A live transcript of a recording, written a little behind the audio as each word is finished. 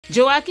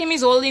Joachim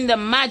is holding the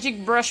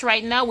magic brush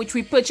right now, which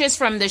we purchased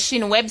from the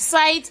Shein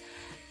website.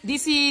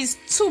 This is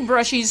 2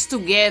 brushes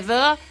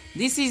together.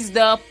 This is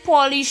the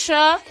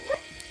polisher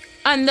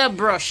and the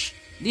brush.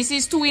 This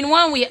is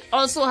 2-in-1. We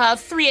also have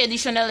 3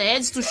 additional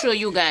heads to show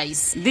you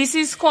guys. This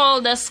is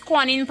called the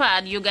squanning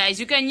pad, you guys.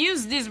 You can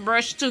use this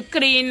brush to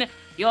clean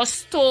your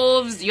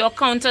stoves, your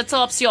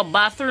countertops, your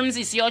bathrooms.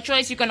 It's your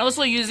choice. You can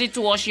also use it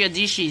to wash your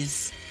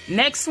dishes.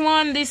 Next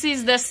one, this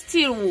is the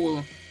steel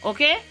wool.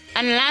 Okay?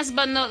 And last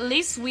but not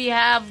least, we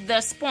have the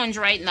sponge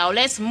right now.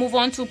 Let's move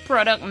on to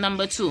product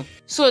number 2.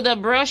 So the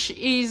brush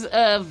is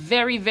a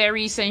very,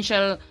 very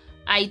essential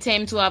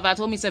item to have at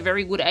home. It's a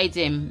very good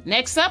item.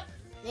 Next up,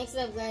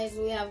 guys,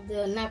 we have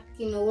the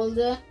napkin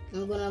holder.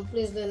 I'm gonna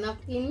place the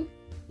napkin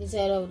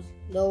inside of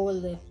the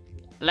holder.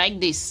 Like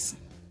this.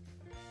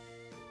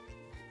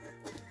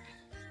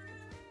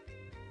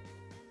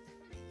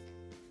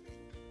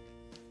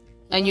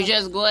 And you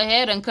just go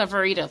ahead and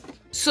cover it up.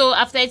 So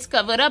after it's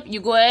covered up, you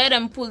go ahead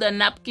and pull the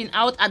napkin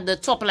out at the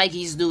top like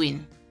he's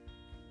doing.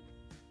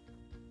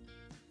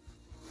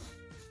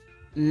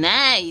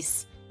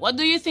 Nice. What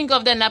do you think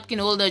of the napkin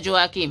holder,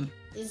 Joachim?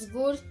 It's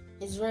good.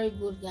 It's very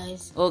good,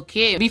 guys.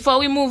 Okay, before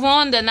we move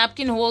on, the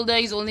napkin holder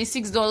is only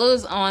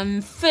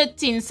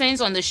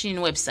 $6.13 on the Shein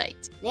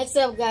website. Next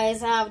up,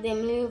 guys, I have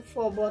them new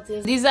 4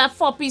 bottles. These are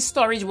 4-piece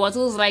storage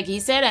bottles, like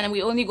he said, and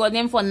we only got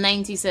them for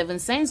 97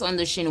 cents on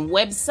the Shein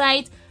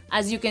website.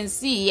 As you can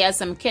see, he has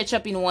some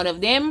ketchup in one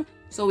of them.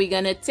 So we're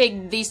gonna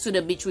take this to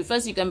the beach with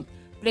us. You can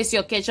place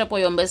your ketchup or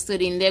your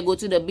mustard in there, go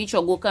to the beach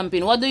or go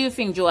camping. What do you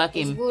think,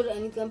 Joachim? It's good,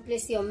 and you can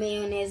place your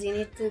mayonnaise in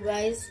it too,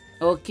 guys.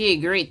 Okay,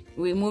 great.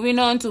 We're moving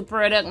on to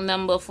product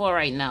number 4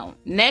 right now.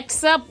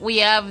 Next up, we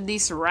have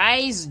this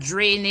rice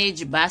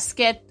drainage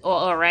basket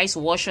or a rice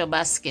washer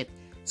basket.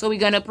 So we're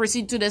gonna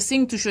proceed to the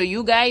sink to show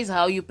you guys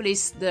how you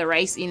place the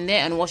rice in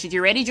there and wash it.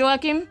 You ready,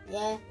 Joachim?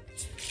 Yeah.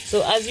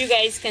 So as you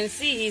guys can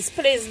see, he's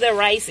placed the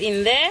rice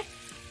in there,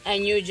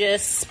 and you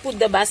just put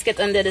the basket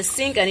under the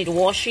sink and it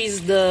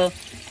washes the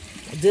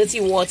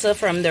dirty water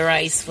from the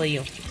rice for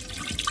you.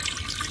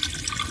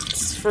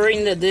 It's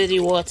throwing the dirty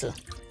water.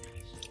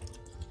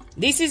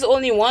 This is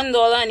only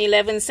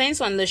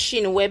 $1.11 on the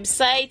Shein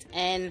website,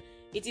 and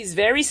it is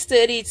very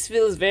sturdy. It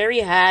feels very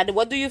hard.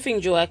 What do you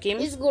think, Joachim?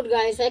 It's good,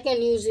 guys. I can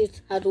use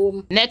it at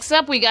home. Next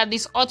up, we got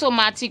this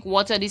automatic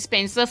water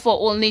dispenser for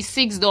only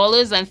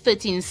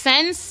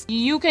 $6.13.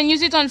 You can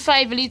use it on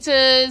 5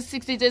 liters,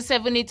 6 liters,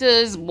 7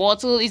 liters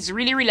bottle. It's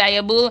really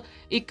reliable.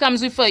 It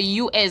comes with a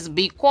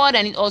USB cord,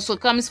 and it also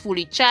comes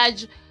fully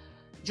charged.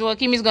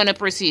 Joachim is gonna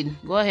proceed.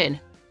 Go ahead.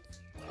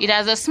 It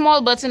has a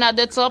small button at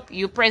the top.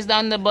 You press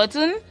down the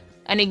button,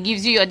 and it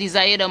gives you your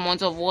desired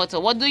amount of water.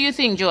 What do you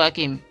think,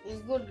 Joachim?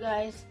 It's good,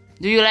 guys.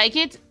 Do you like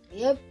it?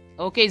 Yep.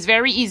 Okay, it's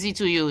very easy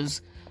to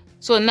use.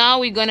 So now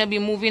we're gonna be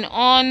moving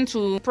on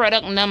to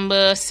product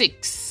number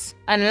 6.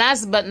 And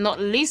last but not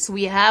least,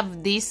 we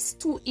have this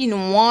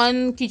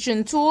 2-in-1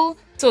 kitchen tool.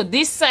 So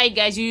this side,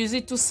 guys, you use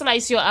it to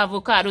slice your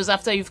avocados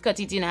after you've cut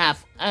it in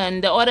half.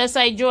 And the other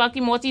side,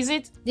 Joachim, what is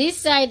it? This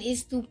side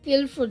is to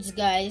peel fruits,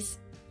 guys.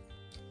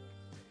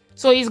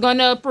 So he's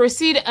gonna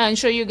proceed and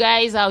show you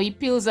guys how he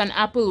peels an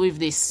apple with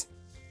this.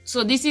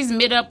 So this is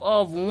made up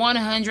of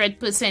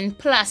 100%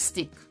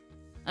 plastic.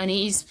 And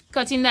he's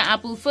cutting the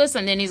apple first,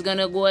 and then he's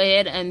gonna go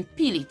ahead and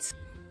peel it.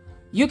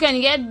 You can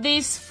get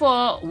this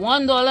for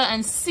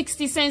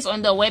 $1.60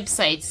 on the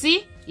website.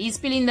 See? He's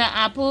peeling the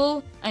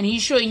apple, and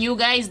he's showing you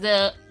guys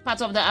the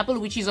part of the apple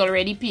which is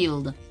already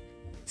peeled.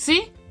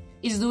 See?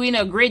 He's doing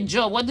a great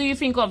job. What do you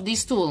think of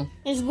this tool?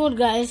 It's good,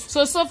 guys.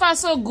 So far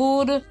so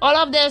good. All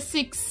of the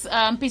 6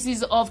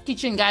 pieces of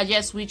kitchen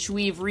gadgets which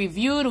we've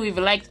reviewed, we've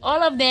liked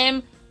all of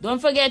them. Don't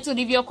forget to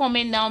leave your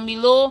comment down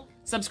below.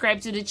 Subscribe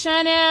to the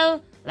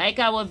channel, like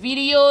our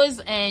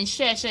videos, and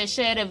share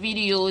the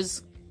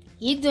videos.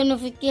 Hit the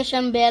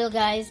notification bell,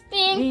 guys.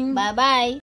 Bing. Bye-bye.